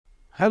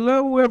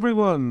Hello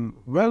everyone,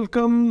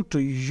 welcome to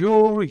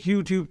your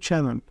YouTube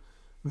channel.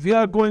 We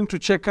are going to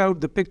check out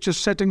the picture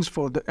settings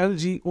for the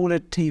LG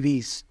OLED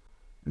TVs.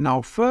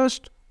 Now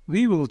first,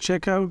 we will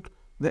check out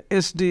the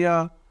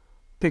SDR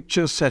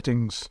picture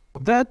settings.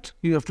 For that,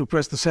 you have to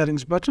press the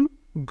settings button,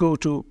 go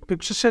to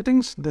picture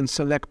settings, then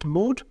select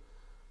mode,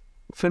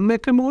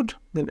 filmmaker mode,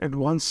 then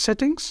advanced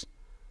settings,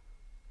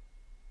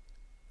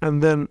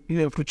 and then you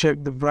have to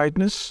check the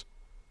brightness.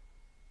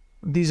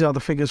 These are the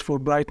figures for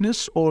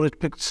brightness. OLED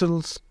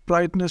pixels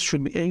brightness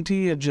should be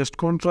 80, adjust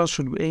contrast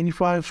should be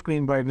 85,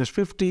 screen brightness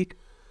 50,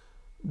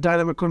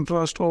 dynamic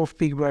contrast off,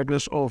 peak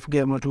brightness off,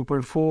 gamma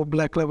 2.4,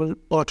 black level,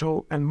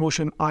 auto, and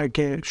motion eye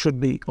care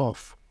should be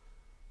off.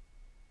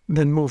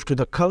 Then move to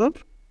the color.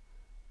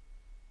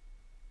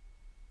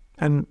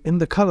 And in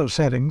the color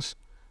settings,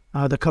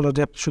 the color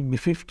depth should be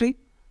 50.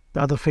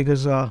 The other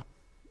figures are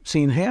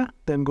seen here.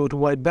 Then go to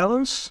white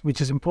balance, which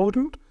is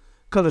important.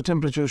 Color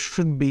temperature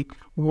should be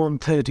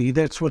 130.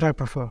 That's what I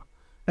prefer.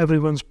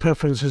 Everyone's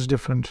preference is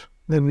different.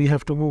 Then we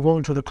have to move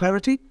on to the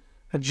clarity.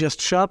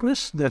 Adjust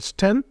sharpness. That's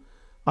 10.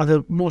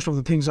 Most of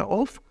the things are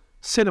off.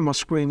 Cinema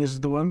screen is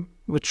the one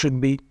which should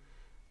be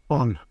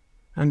on.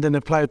 And then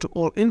apply it to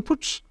all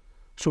inputs.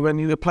 So when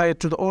you apply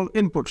it to all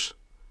inputs,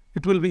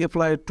 it will be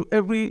applied to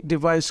every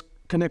device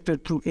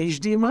connected through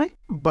HDMI,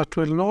 but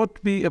will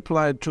not be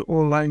applied to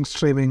online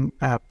streaming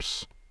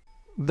apps.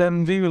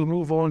 Then we will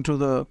move on to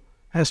the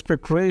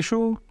aspect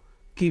ratio,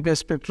 keep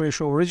aspect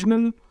ratio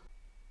original,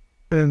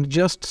 and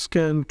just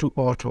scan to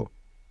auto.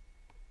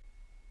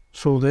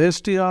 So the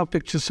SDR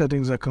picture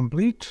settings are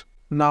complete.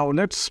 Now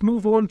let's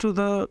move on to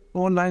the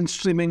online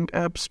streaming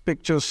apps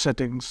picture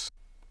settings.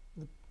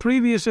 The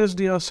previous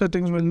SDR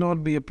settings will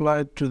not be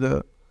applied to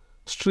the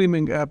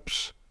streaming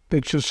apps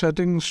picture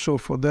settings, so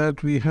for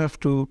that we have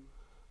to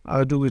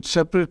do it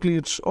separately.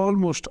 It's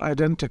almost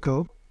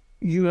identical.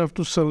 You have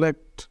to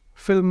select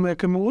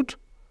filmmaker mode,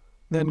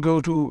 then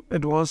go to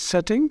advanced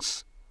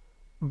settings,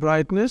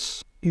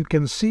 brightness. You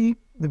can see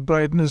the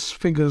brightness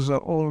figures are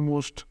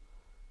almost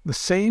the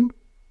same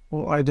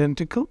or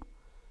identical.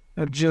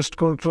 Adjust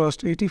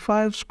contrast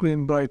 85,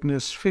 screen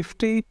brightness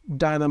 50,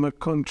 dynamic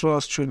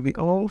contrast should be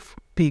off,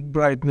 peak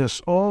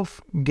brightness off,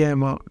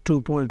 gamma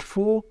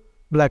 2.4,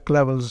 black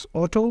levels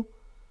auto,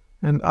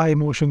 and eye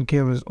motion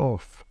care is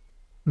off.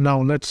 Now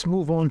let's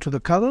move on to the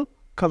color.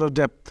 Color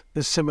depth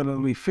is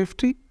similarly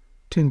 50,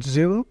 tint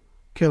 0,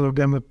 color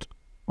gamut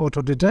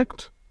auto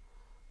detect,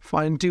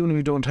 fine tune,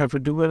 we don't have to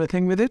do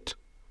anything with it.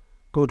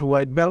 Go to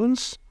white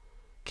balance,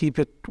 keep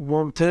it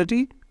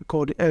 130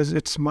 according as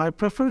it's my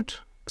preferred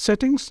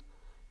settings.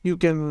 You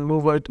can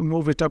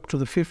move it up to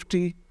the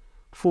 50,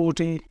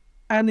 40,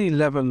 any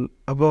level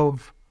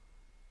above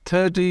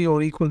 30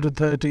 or equal to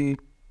 30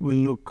 will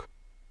look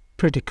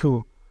pretty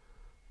cool.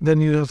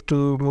 Then you have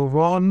to move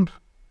on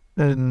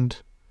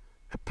and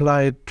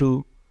apply it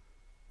to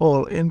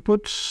all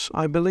inputs,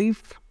 I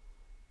believe.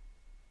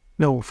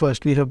 No,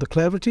 first we have the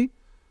clarity.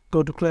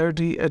 Go to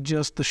clarity,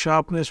 adjust the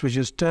sharpness, which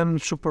is 10,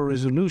 super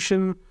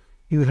resolution.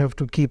 You have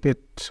to keep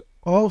it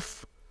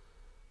off.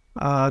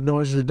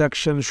 Noise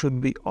reduction should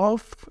be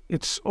off.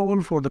 It's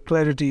all for the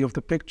clarity of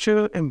the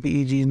picture.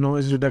 MPEG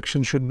noise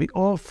reduction should be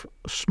off.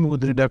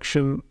 Smooth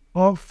reduction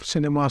off.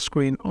 Cinema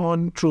screen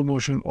on. True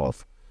motion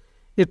off.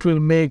 It will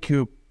make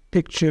your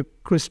picture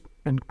crisp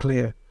and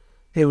clear.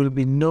 There will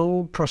be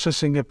no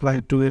processing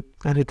applied to it,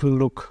 and it will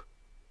look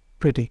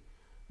pretty.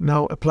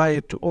 Now apply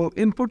it to all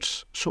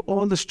inputs. So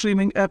all the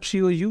streaming apps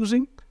you are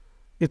using,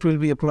 it will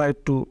be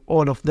applied to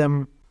all of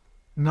them.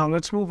 Now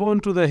let's move on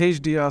to the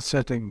HDR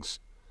settings.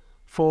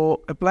 For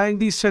applying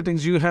these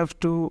settings, you have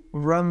to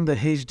run the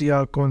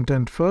HDR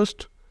content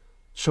first.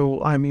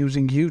 So I'm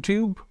using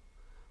YouTube.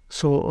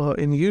 So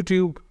in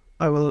YouTube,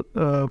 I will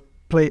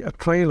play a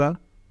trailer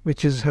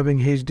which is having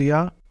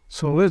HDR.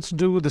 So let's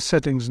do the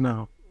settings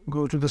now.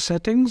 Go to the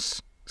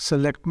settings,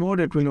 select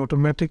mode. It will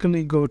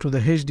automatically go to the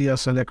HDR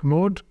select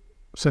mode.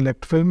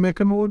 Select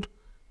filmmaker mode,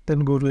 then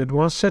go to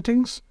advanced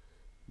settings,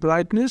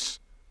 brightness,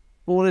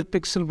 OLED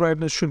pixel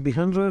brightness should be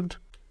 100,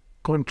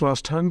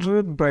 contrast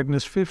 100,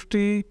 brightness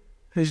 50,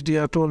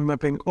 HDR tone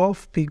mapping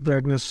off, peak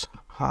brightness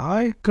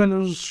high,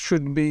 colors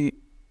should be,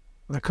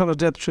 the color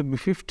depth should be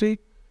 50,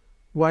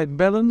 white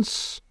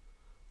balance,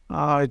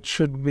 it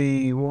should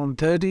be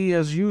 130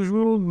 as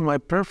usual, my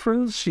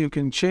preference, you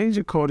can change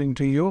according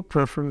to your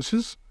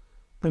preferences.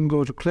 Then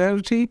go to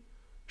clarity,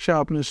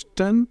 sharpness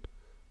 10,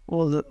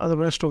 all the other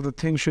rest of the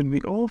things should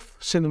be off.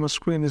 Cinema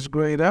screen is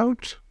grayed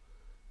out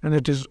and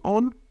it is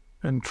on,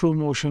 and true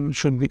motion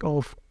should be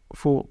off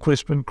for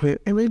crisp and clear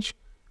image.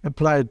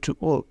 Applied to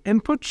all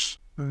inputs.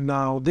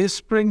 Now this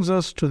brings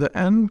us to the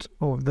end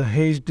of the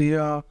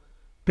HDR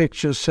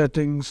picture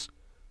settings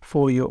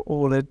for your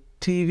OLED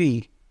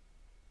TV.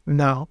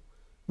 Now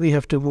we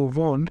have to move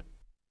on.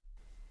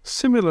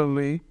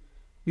 Similarly,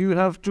 you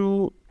have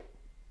to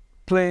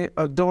play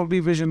a Dolby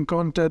Vision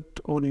content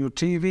on your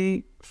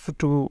TV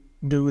to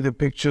do the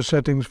picture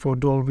settings for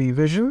Dolby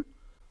Vision.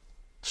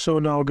 So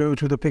now go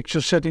to the picture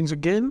settings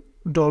again.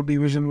 Dolby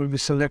Vision will be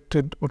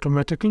selected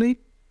automatically.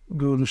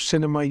 go to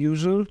Cinema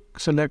User,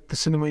 select the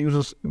Cinema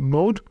User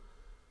mode,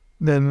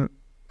 then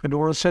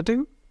Advanced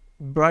Setting,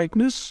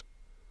 Brightness,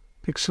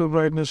 Pixel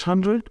Brightness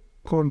 100,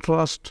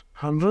 Contrast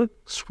 100,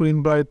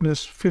 Screen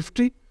Brightness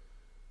 50,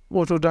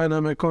 Auto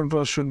Dynamic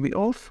Contrast should be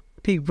off,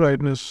 Peak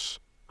Brightness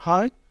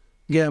high,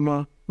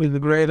 Gamma will be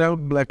grayed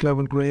out, Black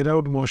Level grayed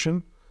out,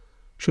 Motion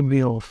should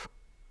be off.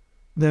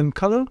 Then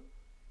Color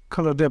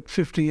Depth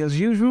 50 as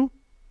usual.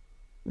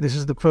 This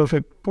is the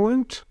perfect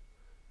point.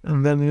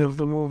 And then you have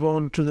to move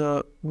on to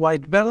the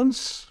white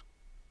balance.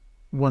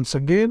 Once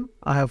again,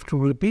 I have to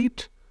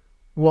repeat,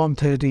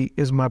 130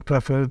 is my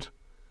preferred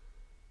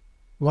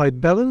white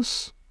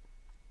balance.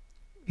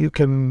 You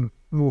can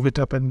move it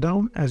up and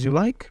down as you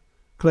like.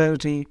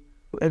 Clarity,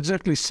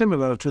 exactly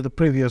similar to the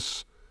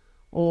previous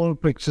all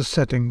picture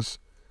settings.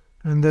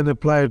 And then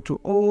apply it to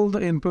all the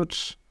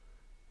inputs,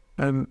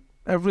 and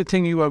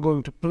everything you are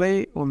going to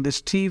play on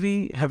this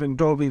TV having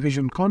Dolby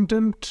Vision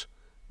content,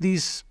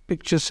 these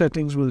picture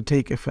settings will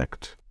take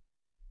effect.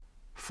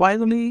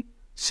 Finally,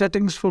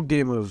 settings for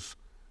gamers.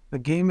 The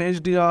Game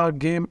HDR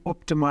Game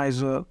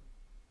Optimizer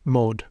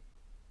mode.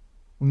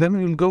 Then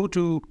we will go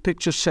to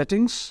picture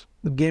settings.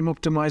 The Game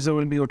Optimizer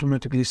will be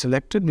automatically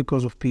selected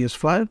because of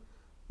PS5.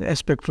 The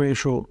aspect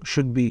ratio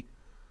should be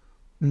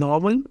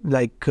normal,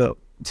 like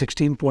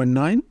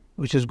 16.9,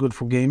 which is good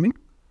for gaming.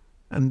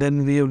 And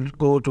then we will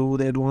go to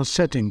the advanced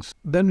settings.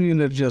 Then we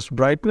will adjust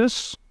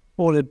brightness,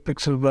 OLED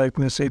pixel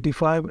brightness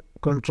 85,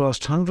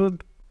 contrast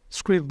 100,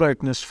 screen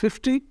brightness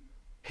 50,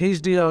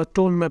 HDR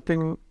tone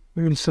mapping,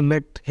 we will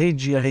select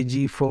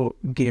HDR for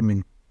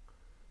gaming.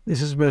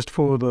 This is best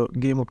for the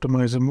Game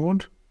Optimizer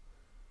mode.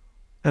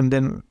 And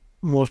then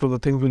most of the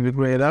things will be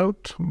grayed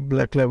out,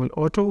 Black Level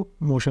auto,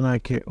 Motion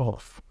IK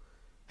off.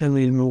 And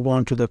we'll move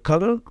on to the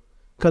color.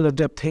 Color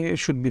depth here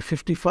should be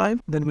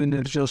 55. Then we'll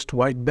adjust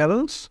white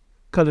balance.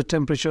 Color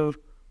temperature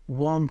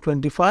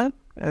 125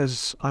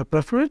 as I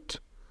prefer it.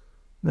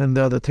 Then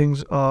the other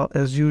things are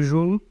as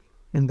usual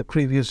in the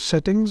previous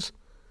settings.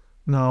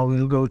 Now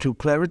we'll go to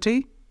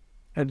clarity.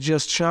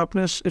 Adjust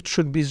sharpness. It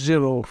should be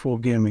 0 for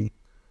gaming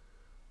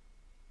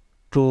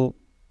to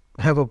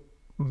have a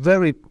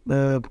very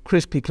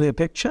crispy clear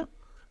picture.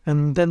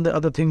 And then the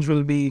other things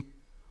will be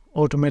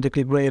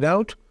automatically grayed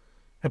out.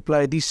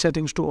 Apply these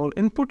settings to all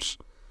inputs.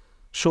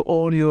 So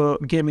all your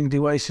gaming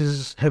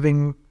devices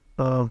having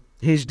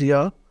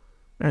HDR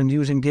and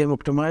using Game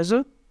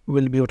Optimizer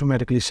will be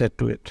automatically set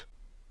to it.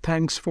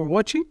 Thanks for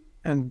watching,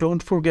 and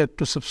don't forget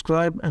to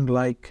subscribe and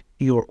like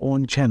your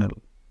own channel.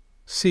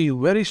 See you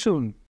very soon.